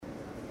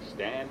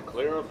Stand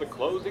clear of the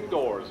closing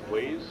doors,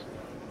 please.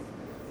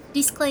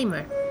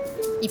 Disclaimer.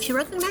 If you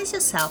recognize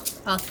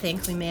yourself or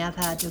think we may have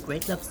had a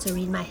great love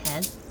story in my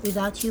head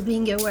without you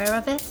being aware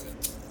of it,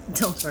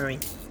 don't worry.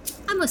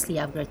 I mostly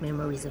have great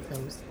memories of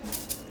those.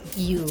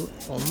 You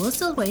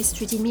almost always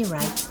treated me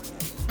right.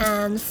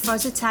 And for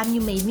the time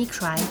you made me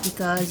cry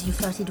because you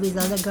flirted with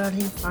other girls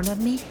in front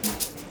of me,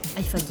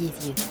 I forgive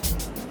you.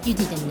 You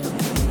didn't know.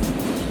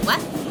 What?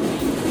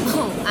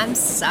 Oh, I'm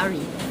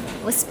sorry.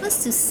 I was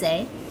supposed to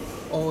say,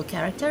 all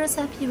characters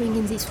appearing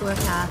in this work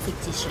are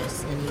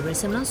fictitious. Any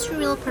resemblance to a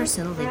real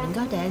person, living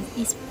or dead,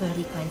 is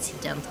purely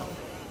coincidental.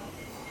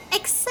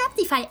 Except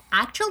if I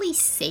actually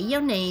say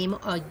your name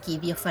or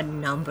give your phone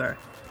number.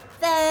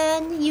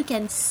 Then you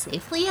can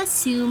safely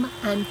assume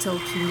I'm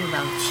talking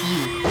about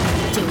you,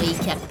 Joey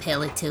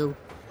Capelletto.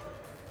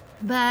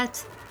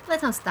 But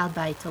let us start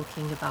by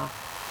talking about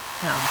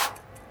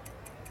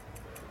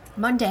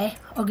Monday,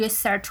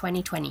 August 3rd,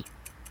 2020.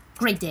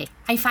 Great day.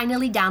 I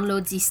finally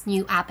download this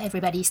new app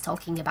everybody's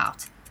talking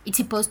about. It's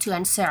supposed to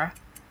answer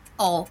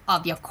all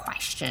of your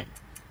questions.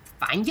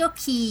 Find your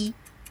key,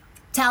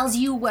 tells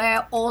you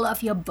where all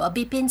of your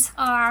bobby pins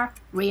are,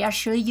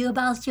 reassure you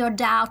about your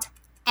doubt,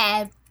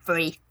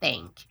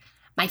 everything.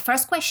 My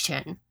first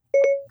question,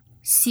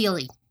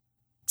 silly.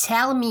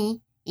 Tell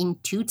me, in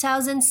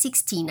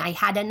 2016, I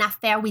had an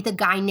affair with a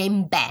guy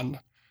named Ben.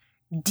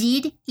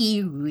 Did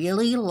he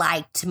really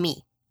like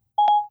me?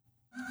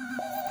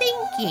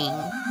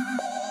 Thinking.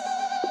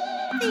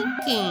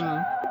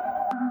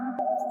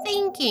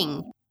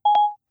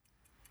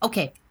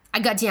 Okay, I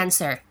got the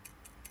answer.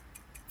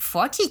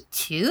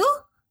 42?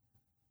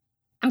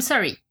 I'm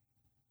sorry,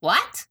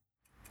 what?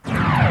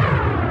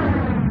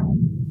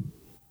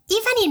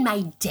 Even in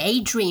my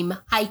daydream,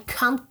 I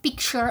can't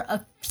picture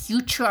a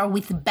future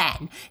with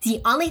Ben.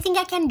 The only thing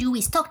I can do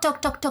is talk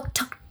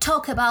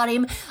about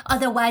him.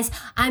 Otherwise,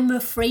 I'm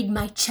afraid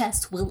my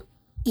chest will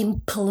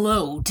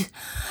implode.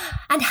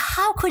 And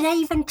how could I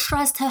even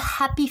trust a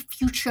happy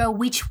future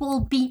which will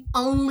be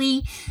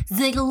only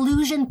the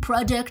illusion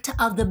product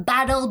of the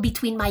battle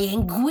between my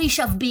anguish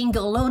of being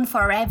alone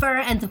forever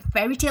and the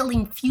fairy tale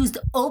infused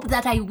hope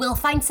that I will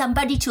find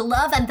somebody to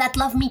love and that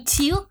love me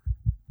too?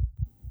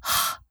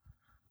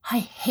 I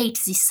hate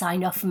this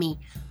side of me.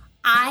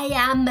 I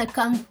am a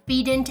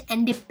confident,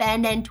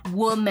 independent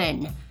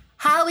woman.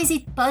 How is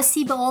it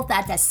possible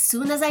that as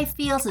soon as I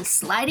feel the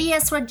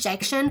slightest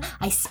rejection,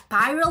 I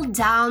spiral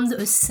down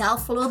a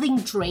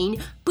self-loathing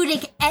drain,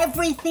 putting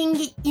everything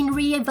in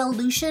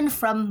re-evolution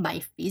from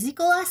my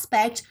physical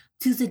aspect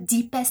to the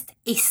deepest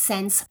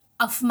essence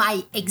of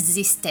my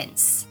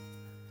existence?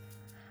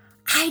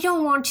 I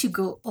don't want to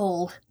go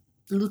all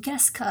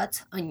Lucas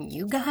Scott on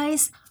you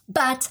guys,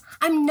 but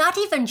I'm not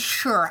even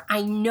sure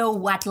I know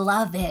what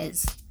love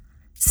is.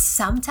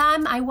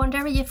 Sometimes I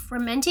wonder if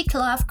romantic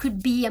love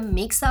could be a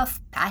mix of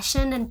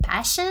passion and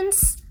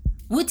passions.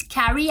 Would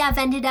Carrie have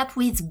ended up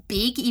with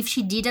Big if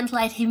she didn't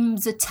let him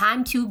the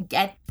time to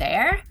get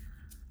there?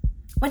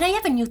 When I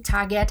have a new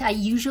target, I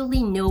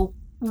usually know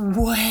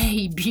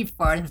way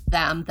before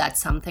them that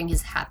something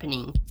is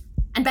happening.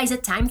 And by the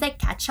time they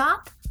catch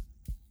up,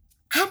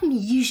 I'm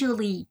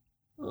usually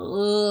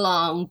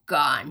long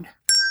gone.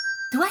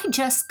 Do I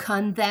just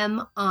con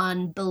them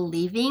on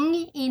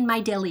believing in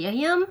my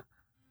delirium?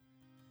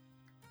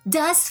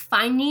 Does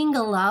finding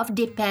a love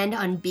depend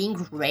on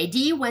being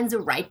ready when the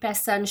right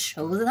person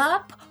shows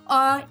up?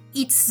 Or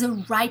it's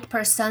the right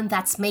person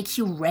that makes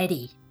you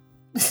ready?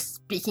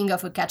 Speaking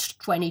of a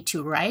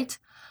catch-22, right?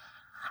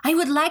 I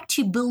would like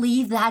to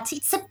believe that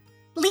it's a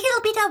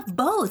little bit of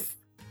both.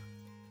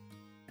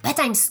 But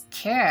I'm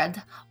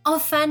scared.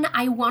 Often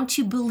I want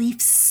to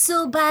believe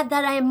so bad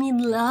that I am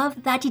in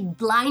love that it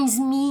blinds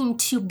me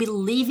into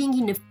believing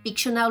in a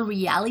fictional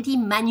reality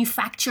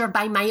manufactured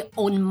by my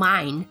own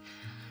mind.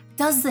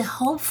 Does the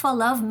hope for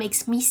love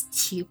makes me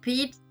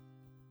stupid?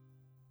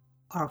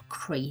 Or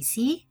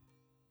crazy?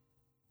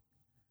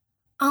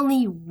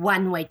 Only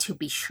one way to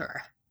be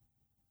sure.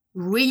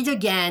 Read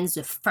again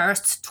the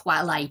first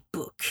Twilight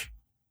book.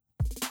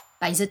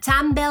 By the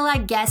time Bella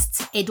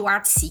guessed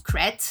Edward's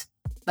secret,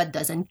 but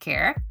doesn't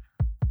care,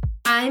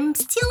 I'm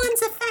still on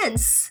the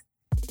fence.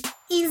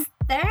 Is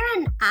there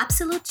an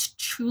absolute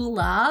true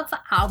love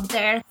out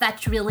there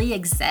that really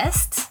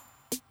exists?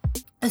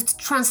 A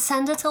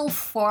transcendental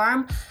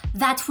form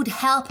that would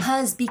help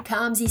us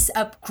become this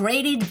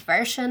upgraded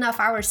version of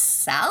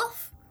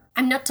ourselves?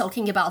 I'm not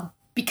talking about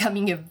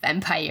becoming a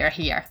vampire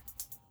here.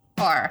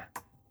 Or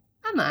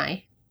am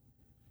I?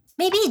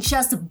 Maybe it's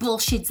just the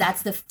bullshit that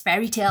the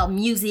fairy tale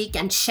music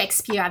and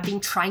Shakespeare have been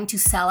trying to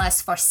sell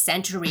us for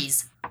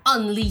centuries,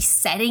 only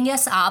setting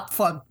us up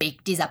for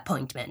big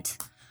disappointment.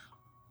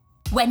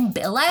 When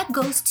Bella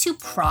goes to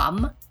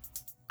prom,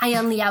 I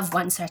only have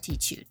one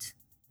certitude.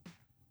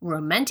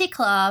 Romantic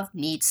love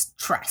needs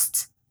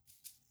trust.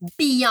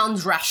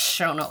 Beyond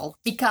rational,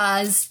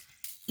 because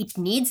it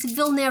needs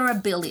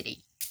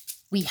vulnerability.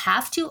 We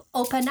have to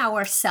open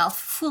ourselves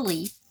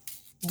fully,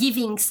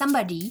 giving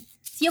somebody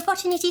the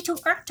opportunity to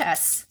hurt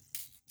us.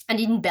 And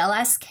in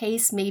Bella's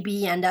case,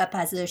 maybe end up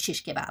as a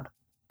shish kebab.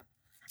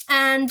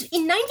 And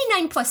in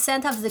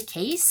 99% of the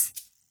case,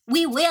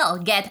 we will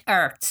get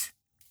hurt.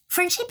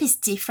 Friendship is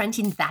different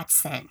in that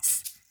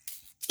sense.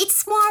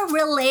 It's more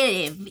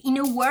relative. In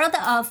a world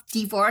of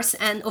divorce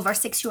and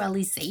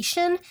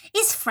over-sexualization,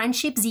 is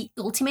friendship the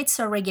ultimate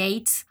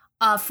surrogate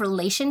of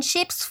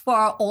relationships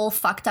for all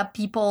fucked up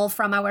people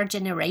from our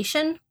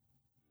generation?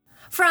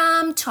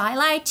 From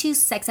Twilight to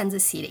Sex and the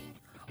City,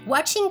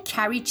 watching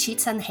Carrie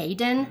cheat on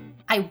Hayden,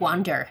 I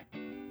wonder,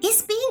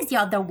 is being the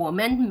other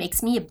woman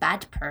makes me a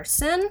bad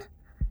person?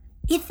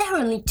 Is there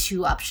only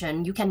two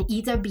options? You can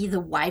either be the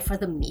wife or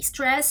the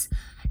mistress.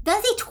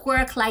 Does it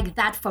work like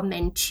that for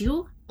men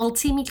too?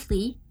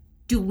 Ultimately,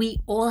 do we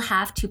all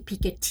have to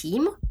pick a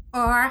team?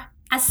 Or,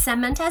 as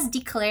Samantha's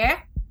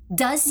declared,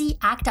 does the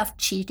act of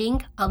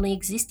cheating only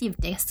exist if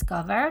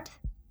discovered?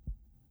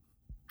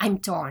 I'm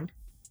torn.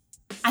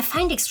 I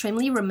find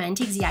extremely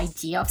romantic the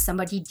idea of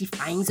somebody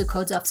defying the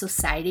codes of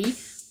society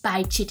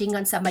by cheating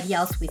on somebody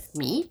else with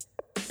me,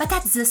 but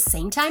at the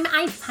same time,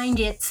 I find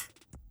it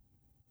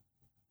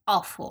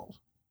awful.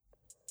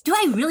 Do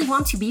I really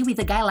want to be with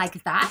a guy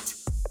like that?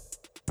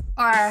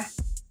 Or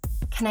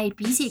can I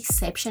be the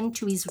exception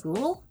to his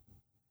rule?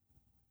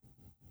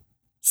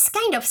 This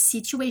kind of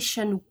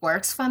situation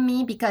works for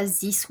me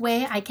because this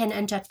way I can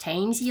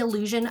entertain the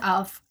illusion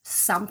of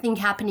something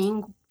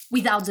happening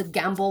without the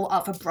gamble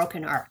of a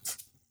broken heart.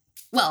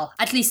 Well,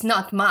 at least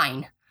not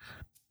mine.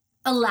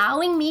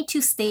 Allowing me to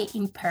stay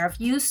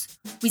impervious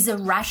with a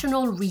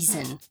rational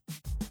reason.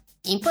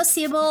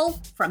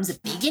 Impossible from the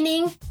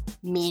beginning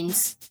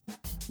means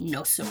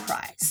no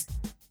surprise.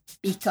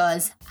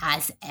 Because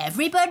as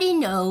everybody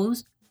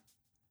knows,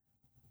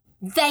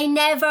 they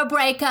never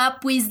break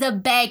up with the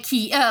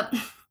Becky.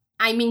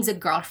 I mean the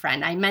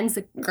girlfriend. I meant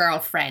the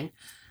girlfriend.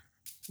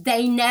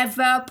 They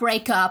never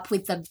break up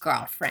with the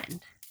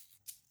girlfriend.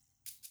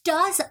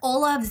 Does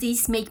all of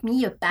this make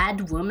me a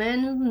bad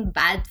woman,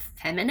 bad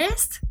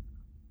feminist?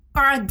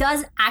 Or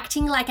does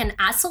acting like an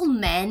asshole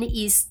man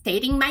is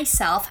stating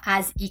myself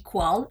as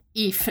equal,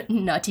 if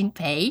not in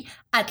pay,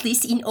 at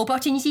least in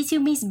opportunity to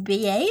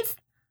misbehave?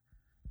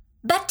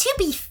 But to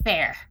be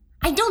fair,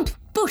 I don't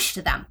push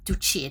them to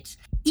cheat.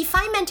 If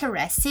I'm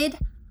interested,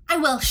 I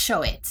will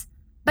show it,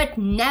 but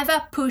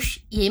never push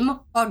him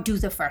or do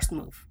the first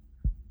move.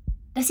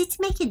 Does it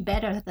make it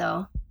better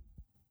though?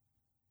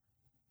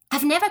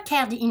 I've never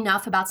cared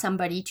enough about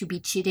somebody to be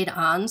cheated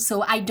on,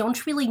 so I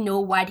don't really know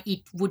what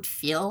it would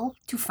feel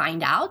to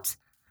find out.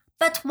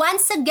 But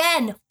once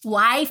again,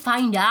 why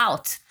find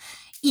out?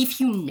 If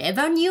you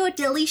never knew a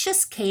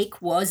delicious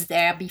cake was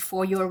there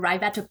before you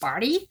arrived at a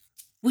party,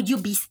 would you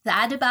be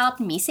sad about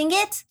missing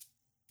it?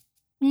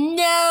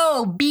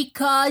 No,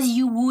 because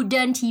you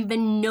wouldn't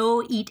even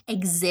know it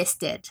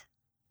existed.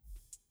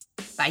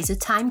 By the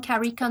time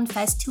Carrie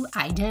confessed to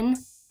Aiden,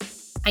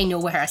 I know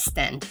where I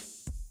stand.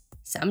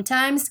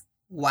 Sometimes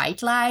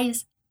white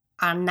lies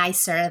are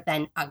nicer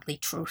than ugly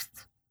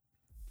truth.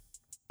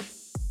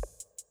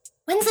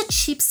 When the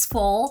chips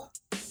fall,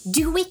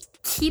 do we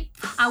keep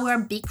our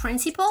big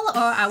principle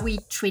or are we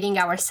treating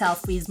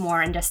ourselves with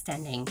more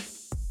understanding?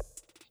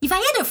 If I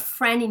had a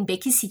friend in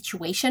Becky's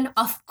situation,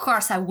 of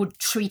course I would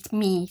treat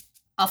me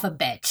of a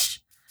bitch.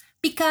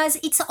 Because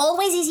it's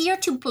always easier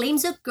to blame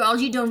the girl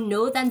you don't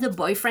know than the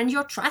boyfriend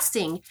you're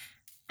trusting.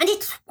 And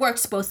it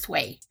works both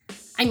ways.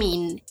 I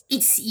mean,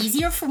 it's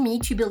easier for me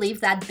to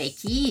believe that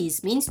Becky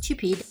is mean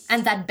stupid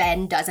and that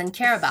Ben doesn't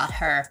care about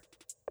her.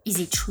 Is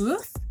it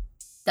truth?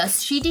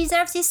 Does she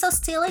deserve this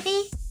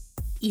hostility?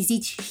 Is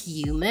it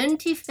human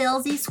to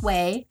feel this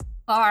way?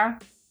 Or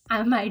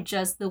am I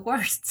just the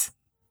worst?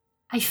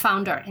 I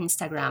found her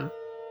Instagram.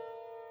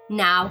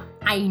 Now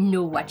I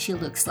know what she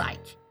looks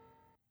like.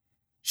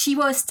 She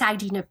was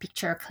tagged in a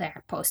picture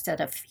Claire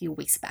posted a few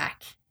weeks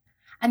back.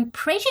 I'm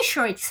pretty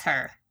sure it's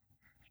her.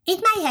 In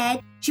my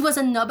head, she was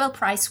a Nobel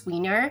Prize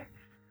winner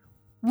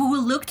who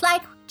looked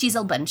like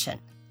Gisele Bündchen.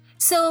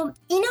 So,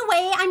 in a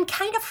way, I'm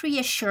kind of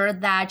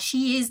reassured that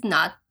she is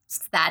not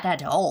that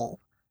at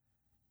all.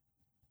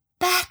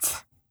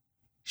 But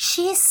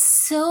she's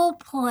so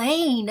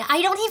plain.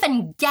 I don't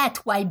even get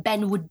why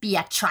Ben would be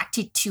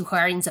attracted to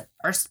her in the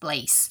first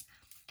place.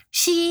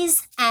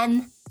 She's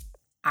an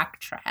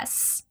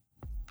actress.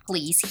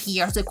 Please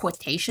hear the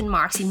quotation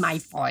marks in my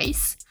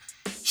voice.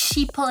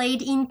 She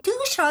played in 2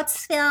 short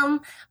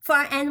films for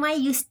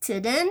NYU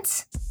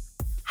students.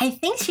 I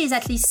think she's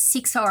at least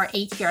 6 or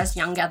 8 years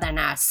younger than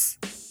us.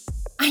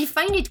 I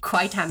find it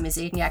quite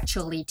amusing,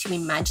 actually, to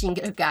imagine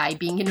a guy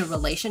being in a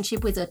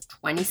relationship with a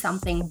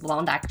 20-something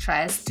blonde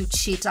actress to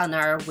cheat on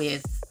her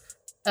with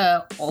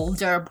an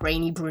older,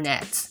 brainy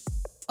brunette.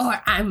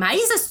 Or am I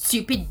the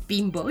stupid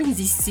bimbo in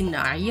this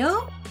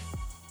scenario?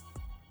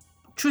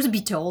 Truth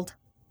be told,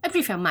 I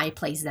prefer my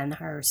place than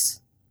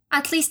hers.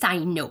 At least I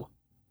know.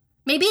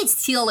 Maybe it's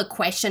still a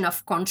question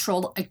of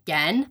control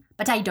again,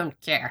 but I don't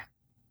care.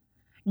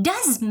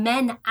 Does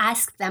men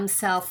ask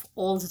themselves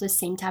all the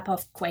same type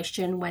of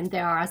question when they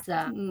are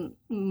the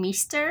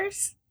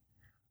misters?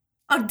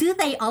 Or do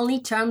they only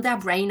turn their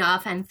brain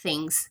off and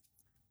think,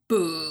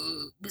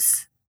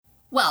 boobs?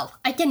 Well,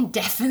 I can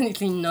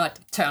definitely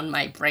not turn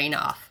my brain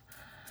off.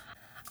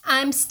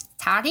 I'm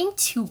starting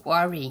to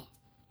worry.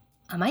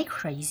 Am I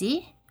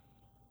crazy?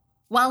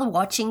 While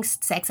watching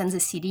Sex and the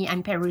City,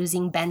 I'm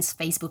perusing Ben's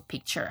Facebook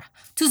picture,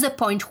 to the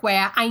point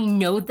where I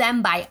know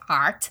them by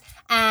heart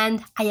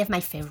and I have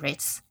my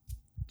favorites.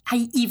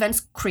 I even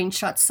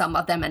screenshot some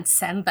of them and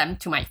send them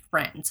to my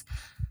friends.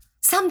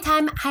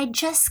 Sometimes I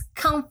just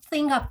can't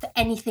think of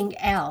anything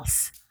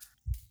else.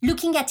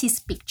 Looking at his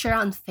picture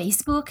on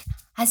Facebook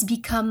has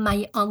become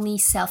my only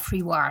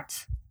self-reward.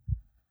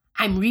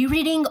 I'm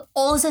rereading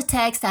all the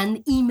text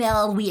and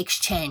email we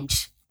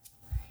exchange.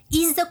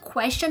 Is the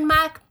question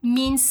mark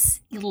means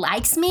he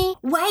likes me?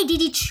 Why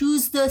did he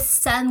choose the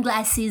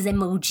sunglasses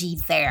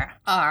emoji there?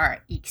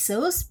 Are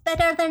XOs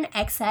better than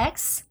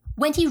XX?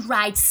 When he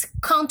writes,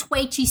 "Can't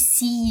wait to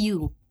see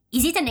you,"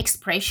 is it an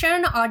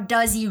expression or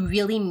does he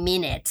really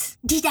mean it?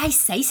 Did I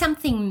say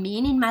something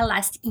mean in my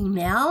last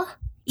email?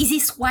 Is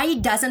this why he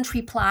doesn't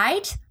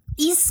reply?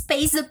 Is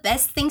space the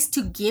best things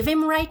to give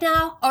him right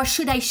now? Or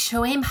should I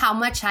show him how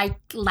much I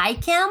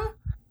like him?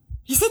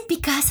 Is it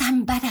because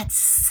I'm bad at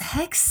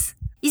sex?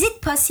 Is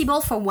it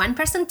possible for one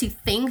person to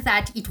think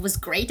that it was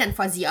great and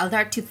for the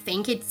other to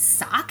think it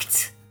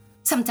sucked?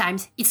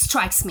 Sometimes it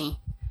strikes me.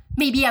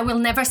 Maybe I will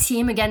never see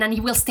him again and he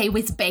will stay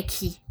with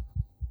Becky.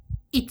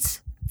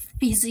 It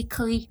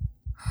physically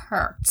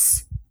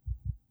hurts.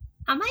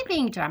 Am I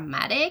being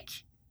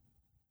dramatic?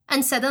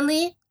 And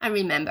suddenly I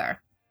remember.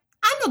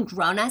 I'm a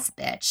grown-ass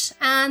bitch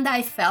and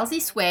I felt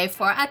this way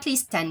for at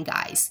least 10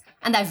 guys.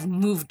 And I've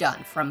moved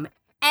on from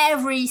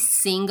every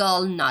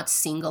single, not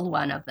single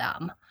one of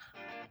them.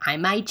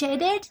 Am I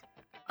jaded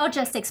or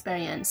just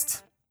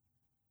experienced?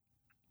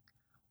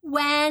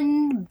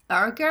 When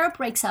Burger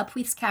breaks up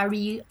with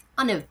Carrie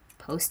on a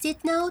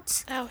post-it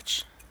note,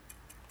 Ouch.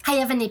 I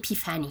have an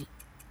epiphany.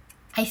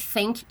 I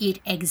think it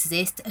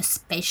exists a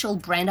special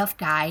brand of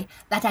guy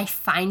that I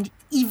find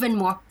even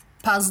more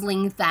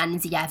puzzling than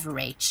the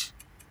average.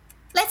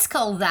 Let's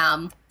call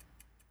them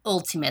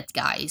ultimate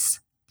guys.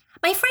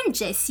 My friend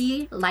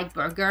Jesse, like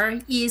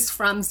Burger, is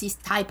from this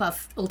type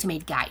of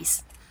ultimate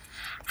guys.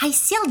 I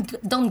still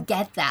don't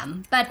get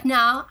them, but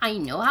now I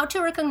know how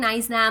to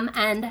recognize them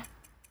and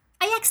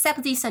I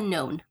accept this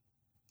unknown.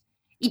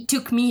 It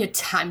took me a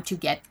time to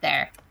get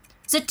there.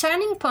 The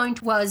turning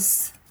point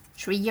was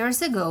 3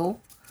 years ago.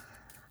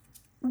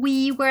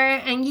 We were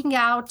hanging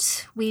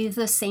out with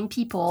the same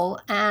people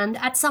and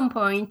at some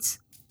point,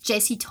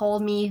 Jesse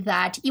told me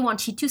that he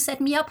wanted to set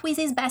me up with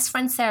his best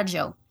friend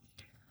Sergio.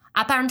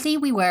 Apparently,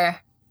 we were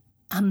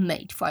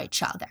made for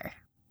each other.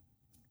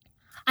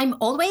 I'm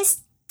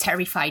always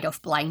terrified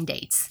of blind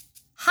dates.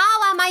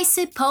 How am I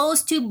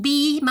supposed to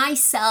be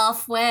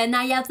myself when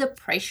I have the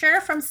pressure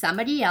from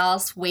somebody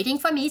else waiting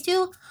for me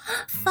to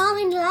fall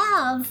in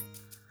love?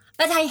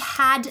 But I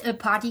had a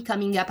party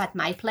coming up at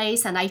my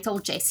place and I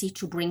told Jesse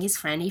to bring his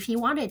friend if he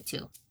wanted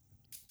to.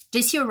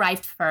 Jesse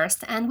arrived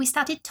first and we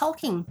started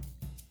talking.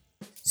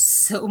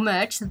 So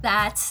much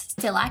that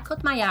Stella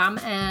caught my arm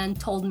and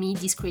told me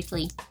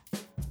discreetly,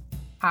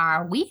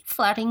 "Are we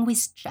flirting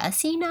with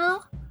Jesse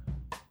now?"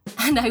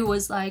 And I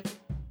was like,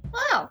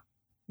 well,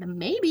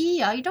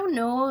 maybe, I don't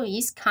know,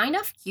 he's kind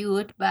of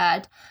cute,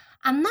 but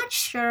I'm not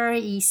sure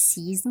he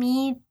sees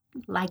me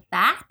like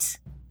that.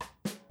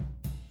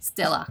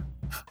 Stella,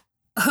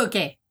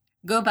 okay,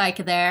 go back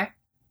there,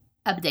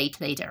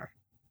 update later.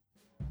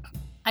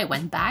 I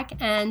went back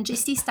and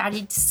Jesse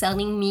started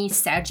telling me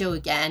Sergio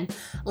again,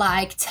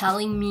 like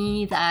telling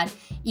me that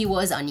he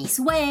was on his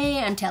way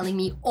and telling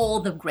me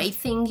all the great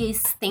things he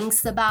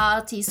thinks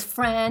about his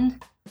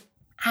friend.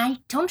 I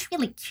don't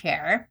really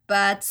care,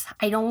 but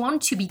I don't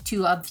want to be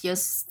too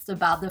obvious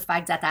about the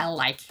fact that I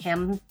like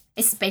him,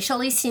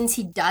 especially since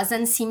he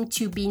doesn't seem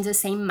to be in the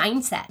same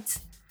mindset.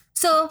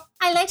 So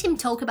I let him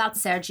talk about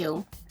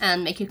Sergio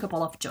and make a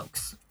couple of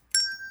jokes.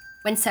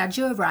 When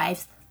Sergio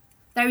arrived,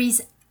 there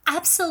is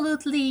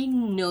absolutely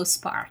no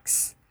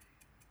sparks.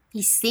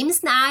 He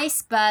seems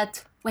nice,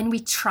 but when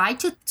we try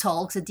to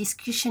talk, the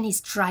discussion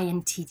is dry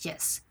and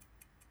tedious.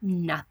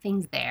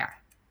 Nothing there.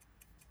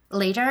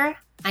 Later,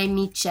 I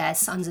meet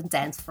Jess on the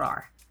dance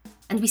floor,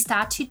 and we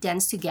start to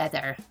dance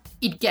together.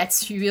 It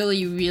gets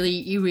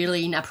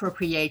really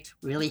inappropriate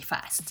really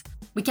fast.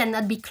 We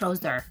cannot be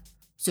closer.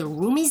 The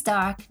room is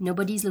dark,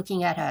 nobody's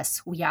looking at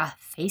us. We are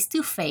face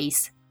to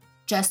face,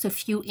 just a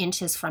few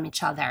inches from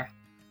each other.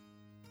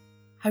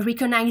 I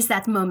recognize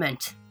that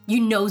moment. You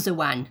know the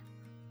one.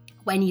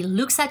 When he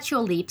looks at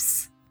your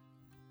lips.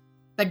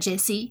 But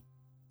Jesse,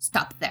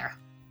 stop there.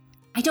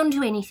 I don't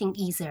do anything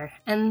either,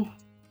 and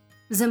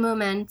the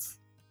moment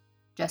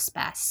just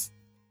pass.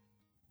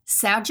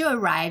 Sergio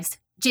arrives.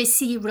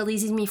 Jesse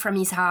releases me from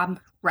his arm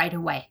right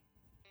away.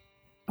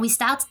 We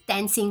start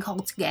dancing all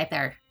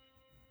together.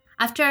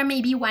 After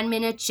maybe 1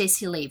 minute,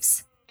 Jesse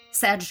leaves.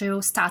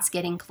 Sergio starts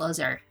getting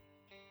closer.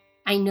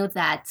 I know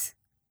that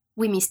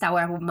we missed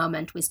our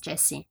moment with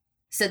Jesse.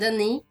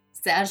 Suddenly,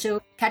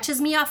 Sergio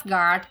catches me off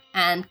guard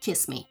and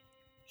kisses me.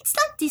 It's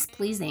not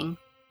displeasing.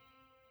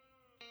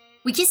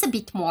 We kiss a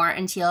bit more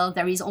until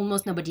there is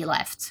almost nobody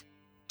left.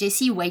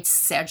 Jesse waits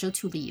Sergio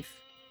to leave.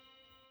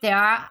 They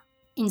are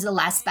in the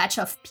last batch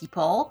of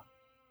people,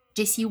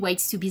 Jesse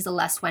waits to be the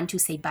last one to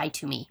say bye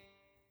to me.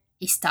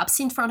 He stops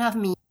in front of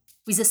me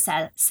with a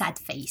sad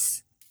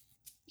face.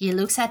 He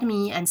looks at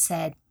me and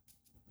said,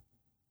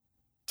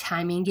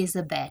 "Timing is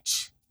a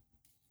bitch,"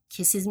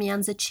 kisses me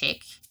on the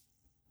cheek.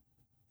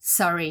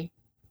 "Sorry,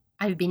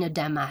 I've been a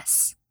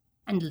dumbass,"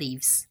 and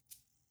leaves.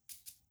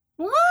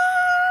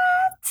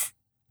 What?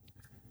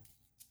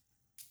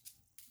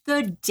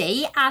 The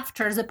day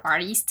after the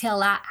party,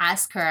 Stella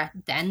asked her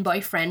then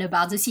boyfriend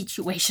about the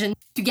situation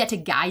to get a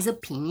guy's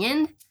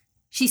opinion.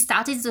 She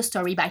started the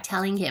story by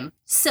telling him,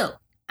 "So,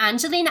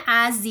 Angeline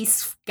has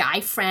this guy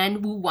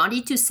friend who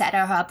wanted to set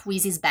her up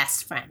with his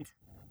best friend."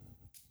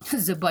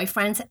 The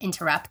boyfriend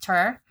interrupts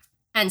her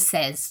and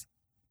says,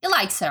 "He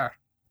likes her."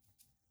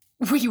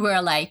 We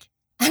were like,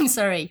 "I'm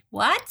sorry,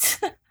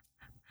 what?"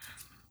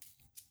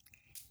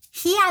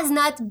 He has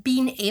not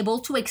been able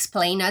to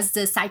explain us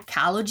the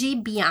psychology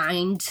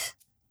behind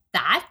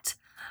that,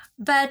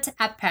 but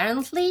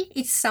apparently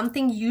it's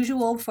something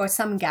usual for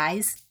some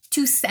guys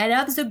to set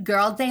up the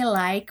girl they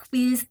like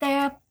with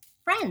their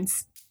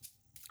friends.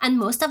 And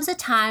most of the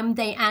time,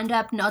 they end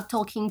up not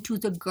talking to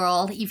the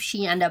girl if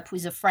she ends up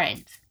with a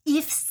friend.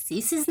 If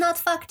this is not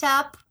fucked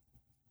up,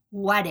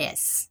 what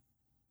is?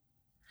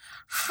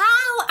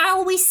 How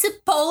are we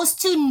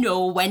supposed to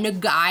know when a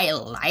guy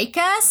likes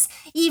us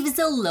if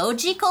the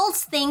logical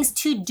things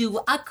to do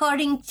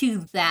according to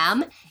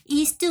them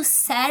is to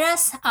set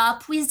us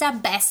up with their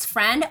best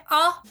friend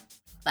or,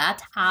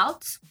 flat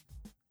out,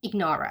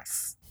 ignore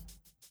us?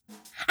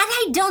 And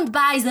I don't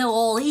buy the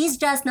whole "he's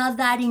just not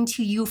that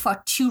into you"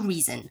 for two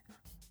reasons.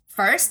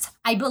 First,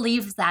 I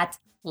believe that,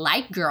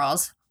 like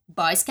girls,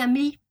 boys can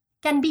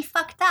be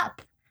fucked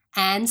up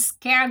and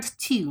scared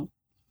too.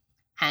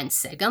 And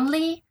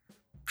secondly,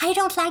 I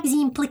don't like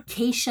the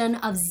implication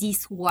of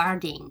this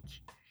wording.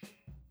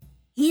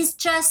 He's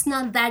just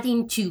not that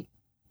into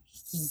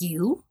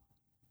you?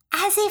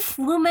 As if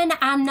women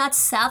are not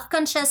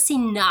self-conscious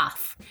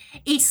enough.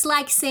 It's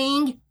like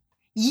saying,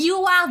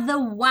 you are the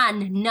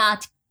one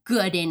not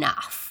good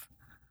enough.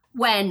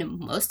 When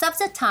most of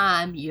the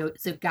time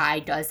the guy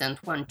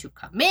doesn't want to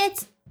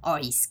commit, or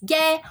is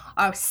gay,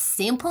 or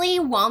simply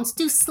wants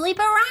to sleep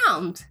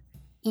around.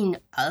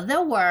 In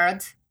other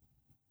words,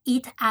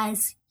 it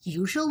has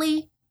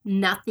usually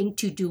nothing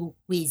to do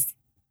with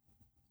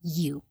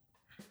you,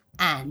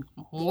 and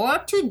more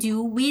to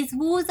do with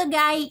who the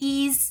guy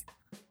is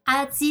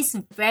at this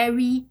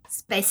very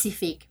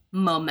specific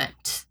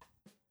moment.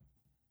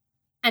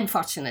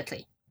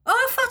 Unfortunately,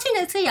 or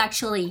fortunately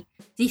actually,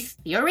 this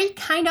theory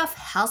kind of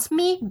helps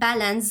me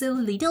balance the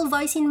little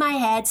voice in my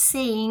head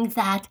saying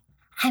that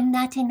I'm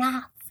not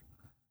enough.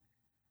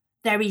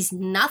 There is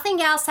nothing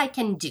else I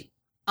can do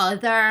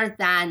other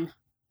than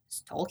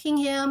stalking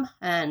him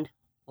and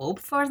hope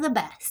for the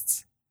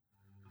best.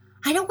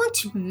 I don't want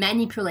to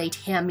manipulate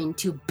him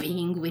into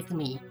being with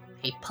me.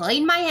 I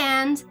played my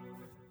hand.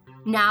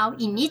 Now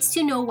he needs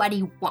to know what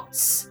he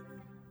wants.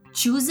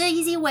 Choose the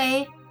easy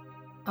way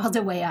or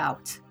the way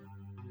out.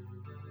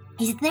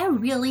 Is there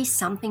really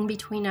something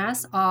between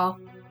us, or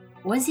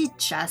was it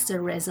just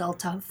a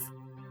result of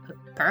a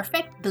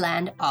perfect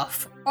blend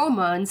of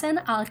hormones and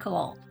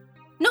alcohol?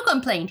 No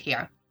complaint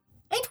here.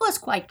 It was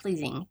quite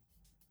pleasing.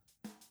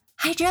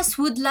 I just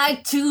would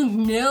like to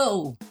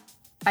know.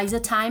 By the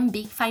time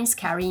Big finds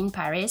Carrie in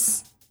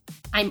Paris,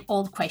 I'm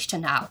all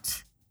questioned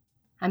out.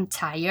 I'm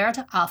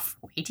tired of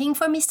waiting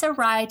for Mr.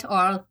 Right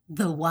or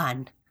the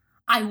one.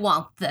 I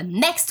want the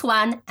next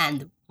one,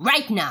 and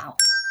right now.